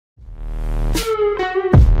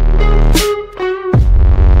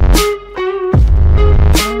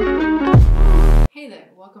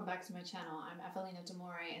welcome back to my channel. I'm Avelina De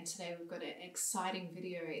Moray and today we've got an exciting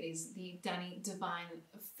video. It is the Dani Divine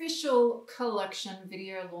official collection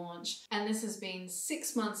video launch, and this has been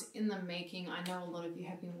 6 months in the making. I know a lot of you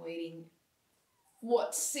have been waiting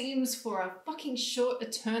what seems for a fucking short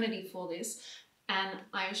eternity for this, and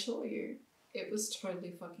I assure you it was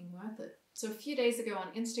totally fucking worth it. So a few days ago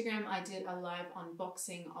on Instagram, I did a live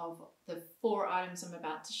unboxing of the 4 items I'm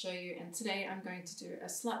about to show you, and today I'm going to do a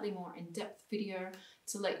slightly more in-depth video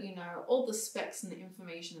to let you know all the specs and the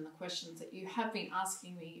information and the questions that you have been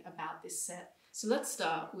asking me about this set. So let's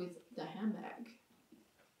start with the handbag.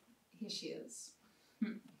 Here she is.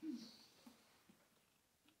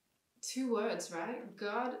 2 words, right?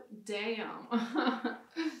 God damn.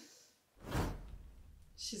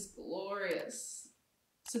 She's glorious.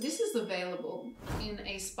 So this is available in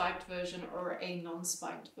a spiked version or a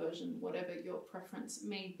non-spiked version, whatever your preference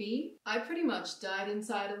may be. I pretty much died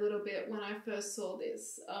inside a little bit when I first saw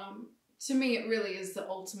this. To me, it really is the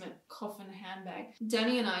ultimate coffin handbag.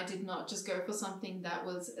 Dani and I did not just go for something that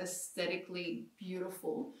was aesthetically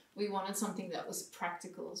beautiful. We wanted something that was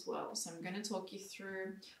practical as well. So I'm going to talk you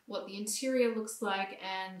through what the interior looks like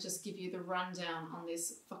and just give you the rundown on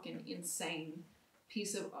this fucking insane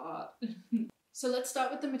piece of art. So let's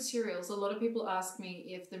start with the materials. A lot of people ask me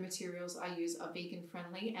if the materials I use are vegan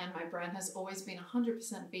friendly, and my brand has always been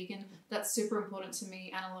 100% vegan. That's super important to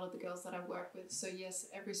me and a lot of the girls that I work with. So yes,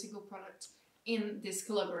 every single product in this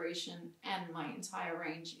collaboration and my entire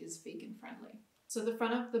range is vegan friendly. So the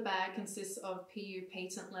front of the bag consists of PU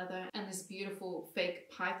patent leather and this beautiful fake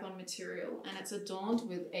python material, and it's adorned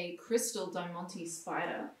with a crystal diamante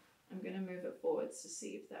spider. I'm going to move it forwards to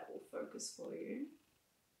see if that will focus for you.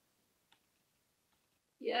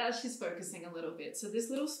 Yeah, she's focusing a little bit. So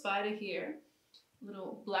this little spider here,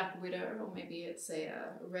 little black widow, or maybe it's a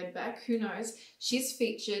redback, who knows. She's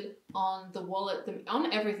featured on the wallet,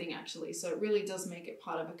 on everything actually, so it really does make it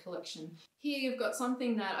part of a collection. Here you've got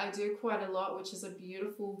something that I do quite a lot, which is a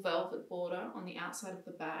beautiful velvet border on the outside of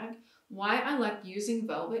the bag. Why I like using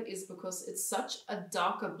velvet is because it's such a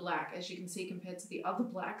darker black, as you can see, compared to the other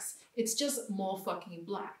blacks. It's just more fucking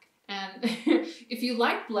black. And if you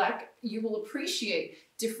like black, you will appreciate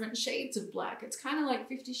different shades of black. It's kind of like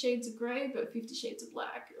 50 Shades of Grey, but 50 Shades of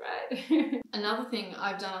Black, right? Another thing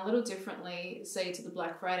I've done a little differently, say to the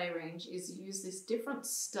Black Friday range, is use this different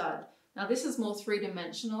stud. Now this is more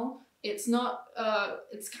 3-dimensional. It's not,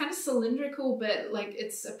 it's kind of cylindrical, but like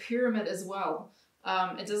it's a pyramid as well.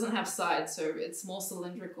 It doesn't have sides, so it's more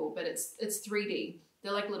cylindrical, but it's 3D.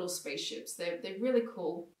 They're like little spaceships. They're really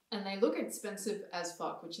cool. And they look expensive as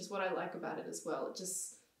fuck, which is what I like about it as well. It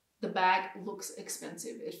just, the bag looks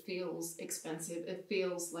expensive. It feels expensive. It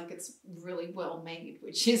feels like it's really well made,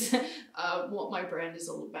 which is what my brand is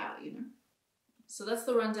all about, you know. So that's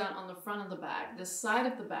the rundown on the front of the bag. The side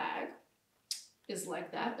of the bag is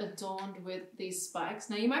like that, adorned with these spikes.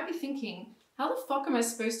 Now you might be thinking, how the fuck am I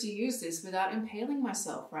supposed to use this without impaling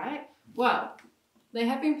myself, right? Well, they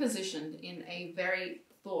have been positioned in a very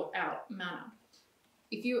thought out manner.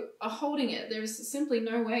 If you are holding it, there's simply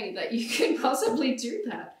no way that you can possibly do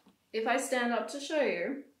that. If I stand up to show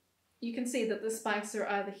you, you can see that the spikes are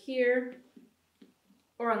either here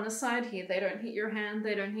or on the side here. They don't hit your hand,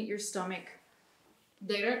 they don't hit your stomach,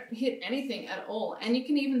 they don't hit anything at all. And you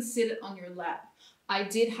can even sit it on your lap. I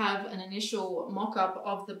did have an initial mock-up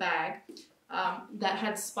of the bag that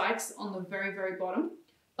had spikes on the very, very bottom,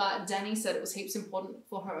 but Dani said it was heaps important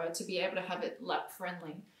for her to be able to have it lap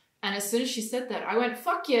friendly. And as soon as she said that, I went,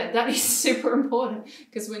 fuck yeah, that is super important.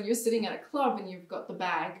 Because when you're sitting at a club and you've got the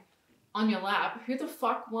bag on your lap, who the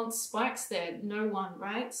fuck wants spikes there? No one,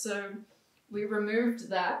 right? So we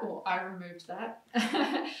removed that, or I removed that,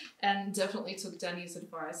 and definitely took Dani's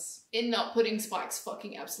advice in not putting spikes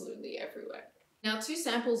fucking absolutely everywhere. Now 2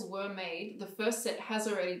 samples were made. The first set has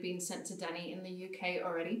already been sent to Dani in the UK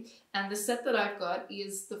already, and the set that I've got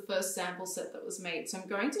is the first sample set that was made. So I'm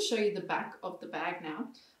going to show you the back of the bag now.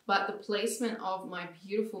 But the placement of my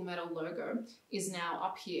beautiful metal logo is now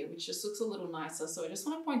up here, which just looks a little nicer. So I just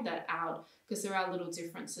want to point that out because there are little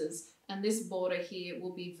differences. And this border here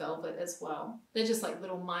will be velvet as well. They're just like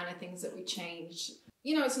little minor things that we changed.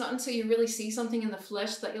 You know, it's not until you really see something in the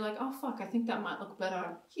flesh that you're like, oh fuck, I think that might look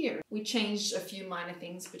better here. We changed a few minor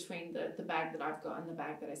things between the bag that I've got and the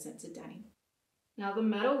bag that I sent to Dani. Now the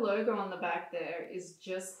metal logo on the back there is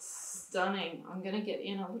just stunning. I'm going to get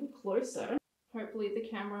in a little closer. Hopefully the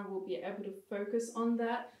camera will be able to focus on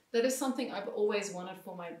that. That is something I've always wanted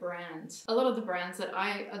for my brand. A lot of the brands that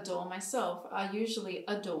I adore myself are usually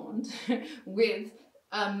adorned with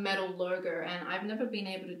a metal logo, and I've never been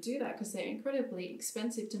able to do that because they're incredibly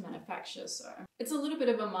expensive to manufacture. So it's a little bit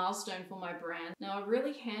of a milestone for my brand. Now, a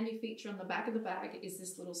really handy feature on the back of the bag is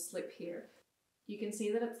this little slip here. You can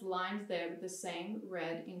see that it's lined there with the same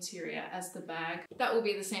red interior as the bag. That will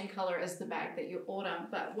be the same color as the bag that you order.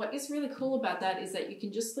 But what is really cool about that is that you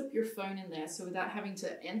can just slip your phone in there. So without having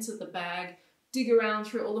to enter the bag, dig around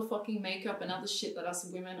through all the fucking makeup and other shit that us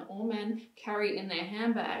women or men carry in their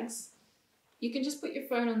handbags, you can just put your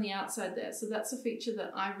phone on the outside there. So that's a feature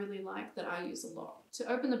that I really like, that I use a lot. To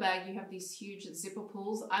open the bag, you have these huge zipper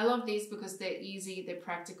pulls. I love these because they're easy, they're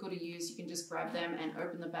practical to use. You can just grab them and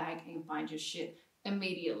open the bag and find your shit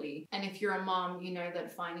immediately. And if you're a mom, you know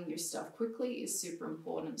that finding your stuff quickly is super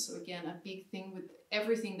important. So again, a big thing with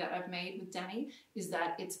everything that I've made with Dani is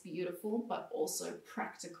that it's beautiful, but also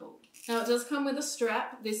practical. Now, it does come with a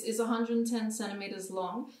strap. This is 110 centimeters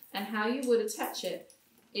long, and how you would attach it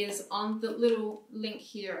is on the little link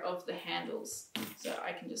here of the handles. So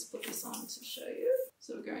I can just put this on to show you.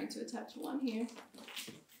 So we're going to attach one here.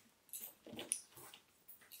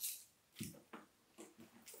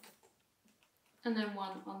 And then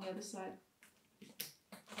one on the other side.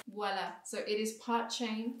 Voila. So it is part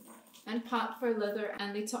chain and part faux leather,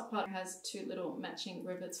 and the top part has two little matching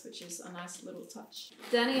rivets, which is a nice little touch.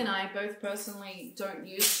 Dani and I both personally don't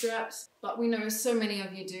use straps, but we know so many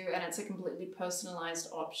of you do, and it's a completely personalized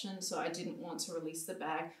option, so I didn't want to release the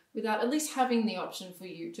bag without at least having the option for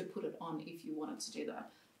you to put it on if you wanted to do that.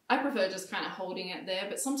 I prefer just kind of holding it there,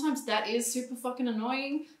 but sometimes that is super fucking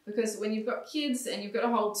annoying because when you've got kids and you've got to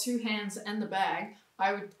hold two hands and the bag,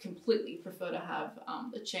 I would completely prefer to have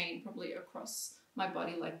the chain probably across my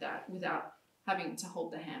body like that without having to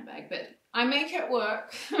hold the handbag, but I make it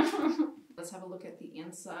work. Let's have a look at the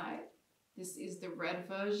inside. This is the red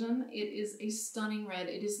version. It is a stunning red.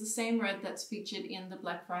 It is the same red that's featured in the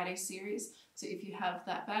Black Friday series. So if you have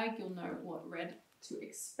that bag, you'll know what red to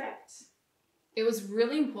expect. It was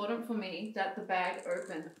really important for me that the bag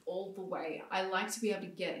open all the way. I like to be able to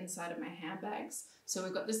get inside of my handbags. So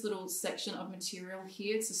we've got this little section of material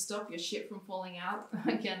here to stop your shit from falling out.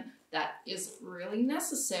 Again, that is really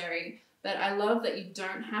necessary, but I love that you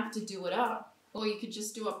don't have to do it up. Or you could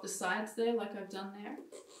just do up the sides there like I've done there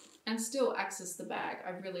and still access the bag.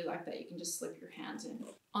 I really like that you can just slip your hands in.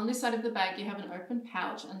 On this side of the bag, you have an open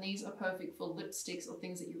pouch, and these are perfect for lipsticks or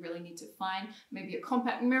things that you really need to find. Maybe a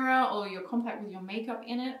compact mirror or your compact with your makeup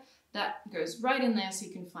in it. That goes right in there so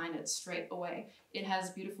you can find it straight away. It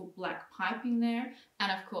has beautiful black piping there,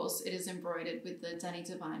 and of course it is embroidered with the Dani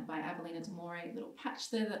Divine by Avelina De Moray little patch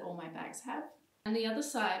there that all my bags have. And the other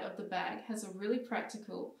side of the bag has a really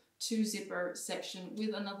practical two zipper section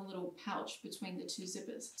with another little pouch between the two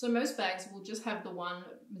zippers. So most bags will just have the one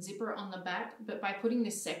zipper on the back, but by putting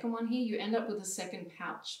this second one here, you end up with a second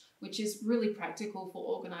pouch, which is really practical for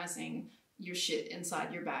organizing your shit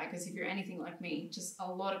inside your bag. Because if you're anything like me, just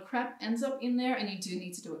a lot of crap ends up in there and you do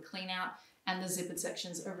need to do a clean out. And the zippered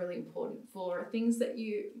sections are really important for things that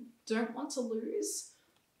you don't want to lose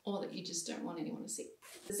or that you just don't want anyone to see.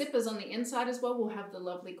 The zippers on the inside as well will have the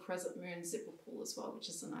lovely crescent moon zipper pull as well, which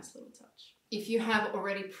is a nice little touch. If you have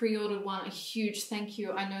already pre-ordered one, a huge thank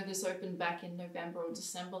you. I know this opened back in November or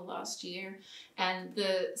December last year, and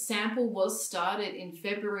the sample was started in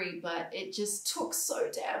February, but it just took so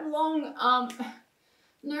damn long.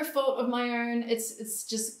 No fault of my own. It's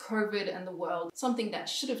just COVID and the world. Something that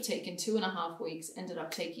should have taken 2.5 weeks ended up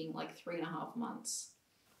taking like 3.5 months.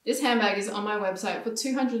 This handbag is on my website for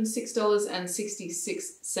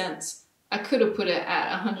 $206.66. I could have put it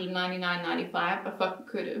at $199.95. I fucking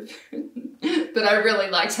could have. But I really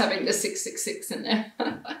liked having the 666 in there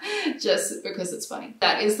just because it's funny.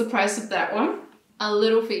 That is the price of that one. A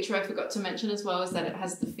little feature I forgot to mention as well is that it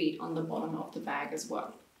has the feet on the bottom of the bag as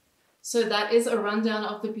well. So that is a rundown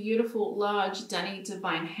of the beautiful large Dani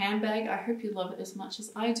Divine handbag. I hope you love it as much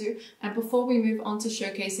as I do. And before we move on to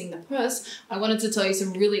showcasing the purse, I wanted to tell you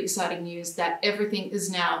some really exciting news that everything is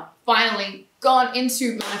now finally gone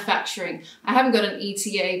into manufacturing. I haven't got an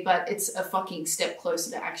ETA, but it's a fucking step closer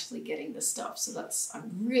to actually getting the stuff. So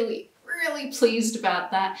I'm really, really pleased about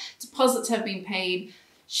that. Deposits have been paid.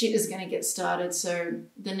 Shit is going to get started. So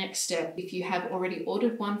the next step, if you have already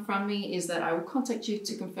ordered one from me, is that I will contact you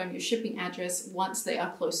to confirm your shipping address once they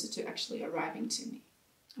are closer to actually arriving to me.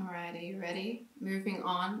 All right, are you ready? Moving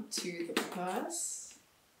on to the purse.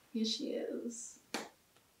 Here she is.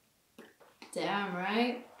 Damn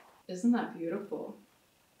right. Isn't that beautiful?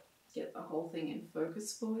 Get the whole thing in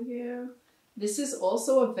focus for you. This is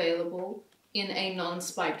also available in a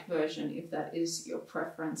non-spiked version if that is your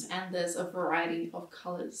preference, and there's a variety of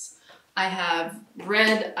colors. I have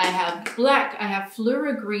red, I have black, I have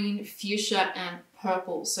fluoro green, fuchsia, and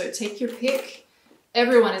purple. So take your pick.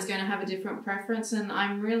 Everyone is going to have a different preference, and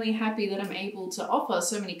I'm really happy that I'm able to offer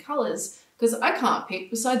so many colors because I can't pick.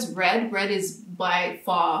 Besides red, red is by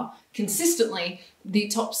far consistently the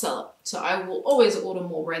top seller. So I will always order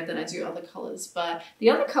more red than I do other colors. But the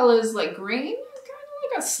other colors like green, kind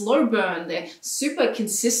of like a slow burn. They're super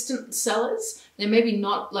consistent sellers. They're maybe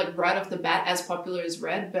not like right off the bat as popular as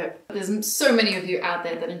red, but there's so many of you out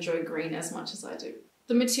there that enjoy green as much as I do.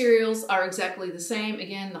 The materials are exactly the same.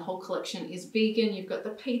 Again, the whole collection is vegan. You've got the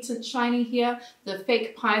patent shiny here, the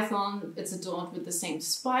fake python. It's adorned with the same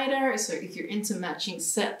spider. So if you're into matching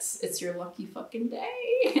sets, it's your lucky fucking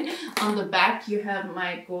day. On the back, you have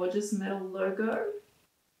my gorgeous metal logo.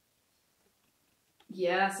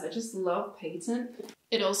 Yes, I just love patent.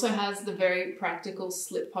 It also has the very practical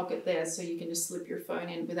slip pocket there, so you can just slip your phone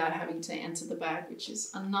in without having to enter the bag, which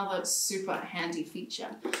is another super handy feature.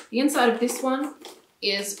 The inside of this one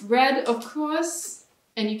is red, of course,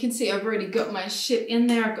 and you can see I've already got my shit in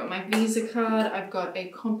there. I've got my Visa card, I've got a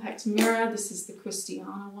compact mirror. This is the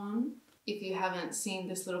Christiana one. If you haven't seen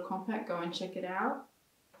this little compact, go and check it out.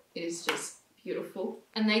 It is just beautiful.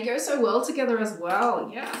 And they go so well together as well,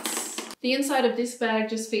 yes. The inside of this bag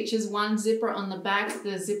just features one zipper on the back.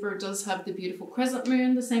 The zipper does have the beautiful crescent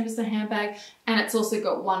moon, the same as the handbag, and it's also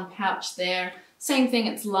got one pouch there. Same thing,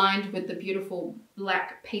 it's lined with the beautiful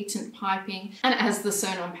black patent piping, and it has the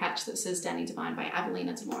sewn-on patch that says Dani Divine by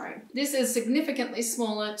Avelina De Moray. This is significantly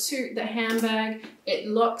smaller to the handbag. It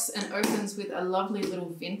locks and opens with a lovely little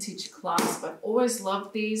vintage clasp. I've always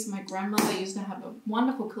loved these. My grandmother used to have a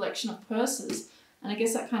wonderful collection of purses, and I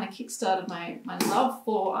guess that kind of kickstarted my love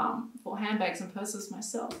for handbags and purses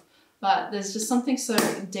myself. But there's just something so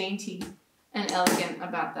dainty and elegant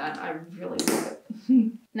about that. I really love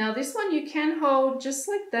it. Now this one you can hold just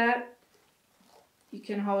like that. You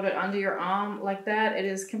can hold it under your arm like that. It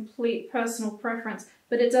is complete personal preference,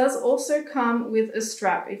 but it does also come with a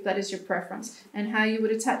strap if that is your preference. And how you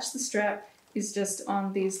would attach the strap is just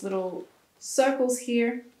on these little circles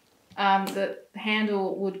here. The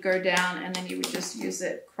handle would go down and then you would just use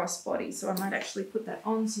it crossbody. So I might actually put that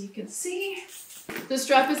on so you can see. The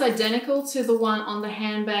strap is identical to the one on the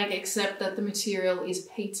handbag, except that the material is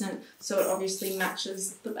patent, so it obviously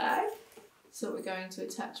matches the bag. So we're going to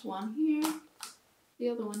attach one here, the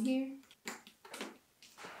other one here.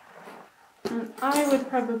 And I would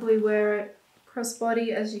probably wear it crossbody,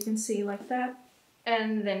 as you can see, like that.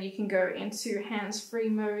 And then you can go into hands-free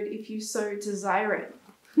mode if you so desire it.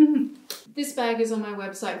 This bag is on my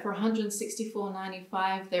website for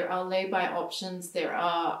 $164.95. There are lay-by options, there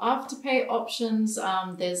are afterpay options,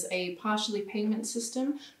 there's a partially payment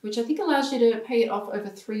system, which I think allows you to pay it off over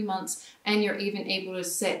 3 months, and you're even able to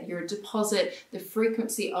set your deposit, the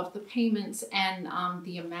frequency of the payments, and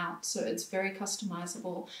the amount. So it's very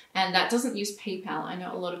customizable, and that doesn't use PayPal. I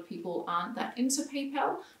know a lot of people aren't that into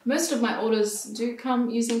PayPal. Most of my orders do come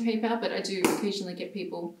using PayPal, but I do occasionally get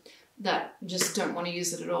people that just don't want to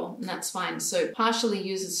use it at all, and that's fine. So partially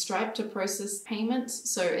uses Stripe to process payments,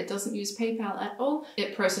 so it doesn't use PayPal at all.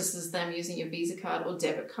 It processes them using your Visa card or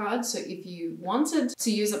debit card. So if you wanted to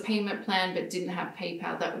use a payment plan but didn't have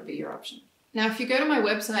PayPal, that would be your option. Now, if you go to my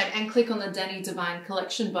website and click on the Dani Divine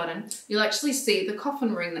Collection button, you'll actually see the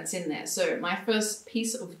coffin ring that's in there. So my first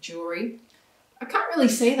piece of jewelry, I can't really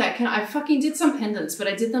say that. I fucking did some pendants, but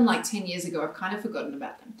I did them like 10 years ago. I've kind of forgotten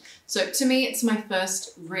about them. So to me, it's my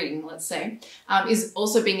first ring, let's say, is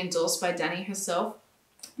also being endorsed by Dani herself,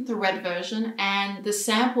 the red version, and the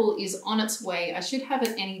sample is on its way. I should have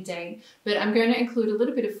it any day, but I'm going to include a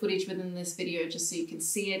little bit of footage within this video just so you can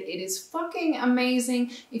see it. It is fucking amazing.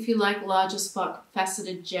 If you like large as fuck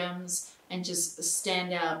faceted gems and just a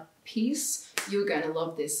standout piece, you're going to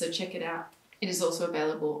love this. So check it out. It is also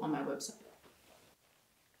available on my website.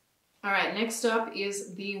 All right, next up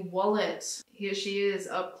is the wallet. Here she is,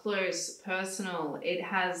 up close, personal. It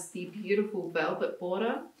has the beautiful velvet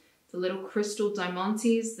border, the little crystal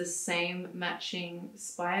diamantes, the same matching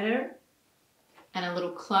spider, and a little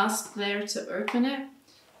clasp there to open it.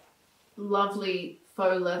 Lovely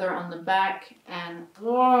faux leather on the back, and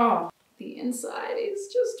oh, the inside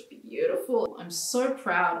is just beautiful. I'm so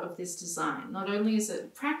proud of this design. Not only is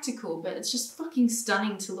it practical, but it's just fucking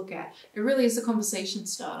stunning to look at. It really is a conversation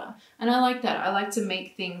starter. And I like that. I like to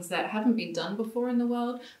make things that haven't been done before in the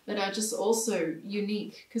world, but are just also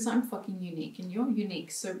unique, because I'm fucking unique and you're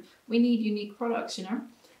unique. So we need unique products, you know?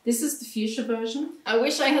 This is the fuchsia version. I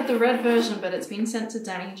wish I had the red version, but it's been sent to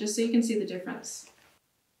Dani just so you can see the difference.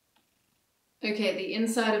 Okay, the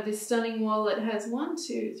inside of this stunning wallet has 1,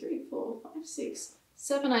 2, 3, 4, 5, 6,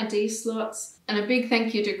 7 ID slots. And a big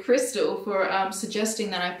thank you to Crystal for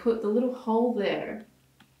suggesting that I put the little hole there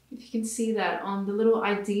if you can see that on the little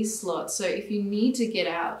ID slot. So if you need to get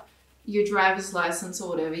out your driver's license or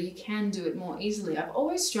whatever, you can do it more easily. I've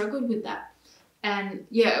always struggled with that. And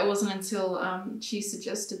yeah, it wasn't until she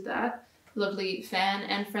suggested that, lovely fan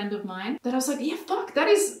and friend of mine, that I was like, yeah, fuck, that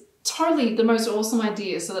is totally the most awesome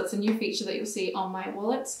idea. So that's a new feature that you'll see on my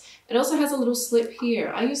wallets. It also has a little slip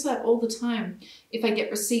here. I use that all the time. If I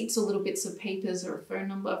get receipts or little bits of papers or a phone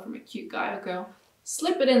number from a cute guy or girl,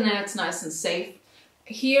 slip it in there, it's nice and safe.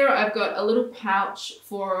 Here I've got a little pouch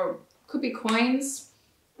for, could be coins.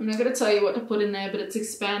 I'm not going to tell you what to put in there, but it's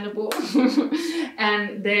expandable.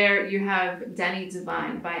 And there you have Dani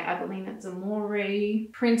Divine by Avelina De Moray,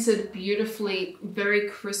 printed beautifully, very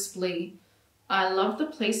crisply. I love the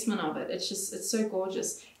placement of it. It's so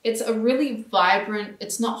gorgeous. It's a really vibrant,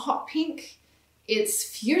 it's not hot pink, it's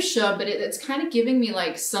fuchsia, but it's kind of giving me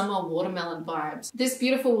like summer watermelon vibes. This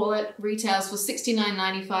beautiful wallet retails for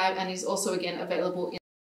 $69.95 and is also again available in,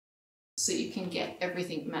 so you can get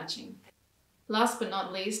everything matching. Last but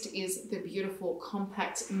not least is the beautiful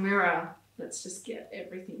compact mirror. Let's just get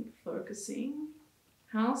everything focusing.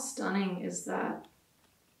 How stunning is that?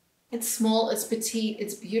 It's small, it's petite,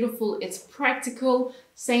 it's beautiful, it's practical,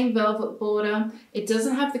 same velvet border. It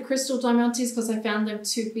doesn't have the crystal diamantes because I found them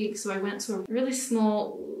too big, so I went to a really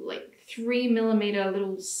small, like 3mm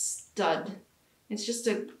little stud. It's just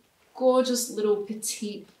a gorgeous little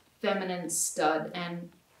petite feminine stud, and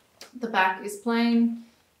the back is plain.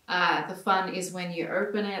 The fun is when you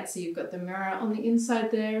open it, so you've got the mirror on the inside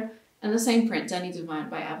there, and the same print, Dani Divine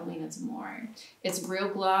by Avelina De Moray. It's real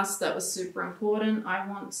glass, that was super important. I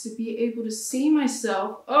want to be able to see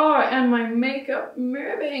myself, and my makeup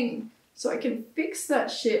moving, so I can fix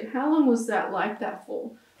that shit. How long was that like that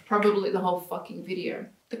for? Probably the whole fucking video.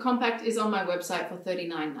 The compact is on my website for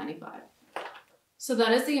 $39.95. So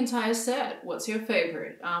that is the entire set. What's your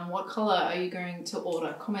favorite? What color are you going to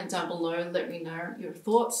order? Comment down below, let me know your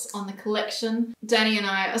thoughts on the collection. Dani and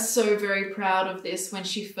I are so very proud of this. When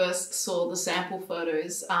she first saw the sample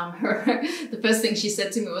photos, the first thing she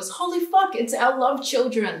said to me was, holy fuck, it's our love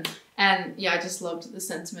children. And yeah, I just loved the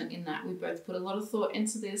sentiment in that. We both put a lot of thought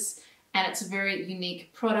into this, and it's a very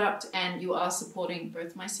unique product, and you are supporting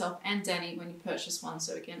both myself and Dani when you purchase one.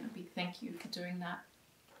 So again, a big thank you for doing that.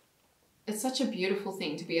 It's such a beautiful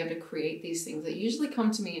thing to be able to create these things that usually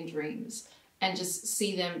come to me in dreams and just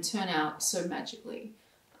see them turn out so magically.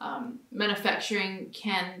 Manufacturing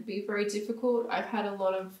can be very difficult. I've had a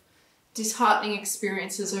lot of disheartening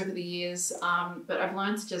experiences over the years, but I've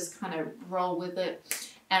learned to just kind of roll with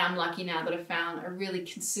it. And I'm lucky now that I found a really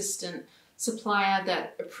consistent supplier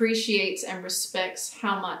that appreciates and respects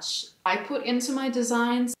how much I put into my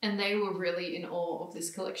designs, and they were really in awe of this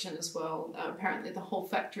collection as well. Apparently the whole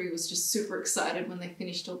factory was just super excited when they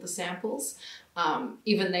finished all the samples.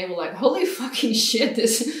 Even they were like, holy fucking shit,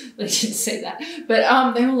 this, they didn't say that,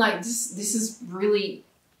 but they were like, this is really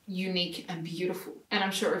unique and beautiful. And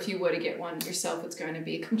I'm sure if you were to get one yourself, it's going to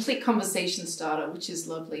be a complete conversation starter, which is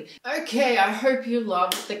lovely. Okay, I hope you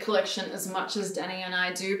loved the collection as much as Dani and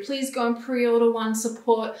I do. Please go and pre-order one.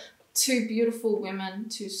 Support two beautiful women,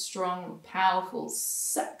 two strong, powerful,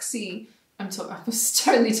 sexy. I'm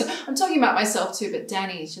talking about myself too, but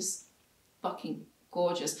Dani is just fucking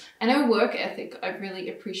gorgeous. And her work ethic, I really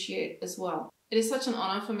appreciate as well. It is such an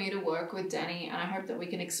honor for me to work with Dani, and I hope that we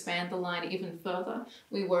can expand the line even further.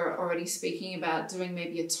 We were already speaking about doing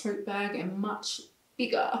maybe a tote bag, and much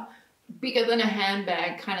bigger than a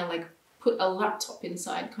handbag, kind of like put a laptop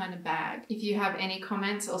inside kind of bag. If you have any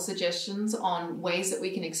comments or suggestions on ways that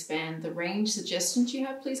we can expand the range, suggestions you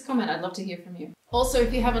have, please comment. I'd love to hear from you. Also,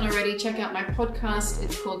 if you haven't already, check out my podcast.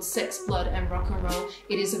 It's called Sex, Blood and Rock and Roll.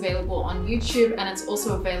 It is available on YouTube, and it's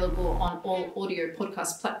also available on all audio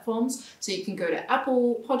podcast platforms. So you can go to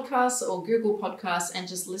Apple Podcasts or Google Podcasts and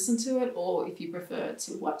just listen to it. Or if you prefer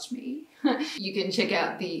to watch me, you can check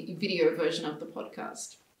out the video version of the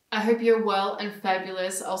podcast. I hope you're well and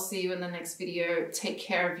fabulous. I'll see you in the next video. Take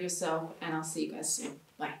care of yourself, and I'll see you guys soon.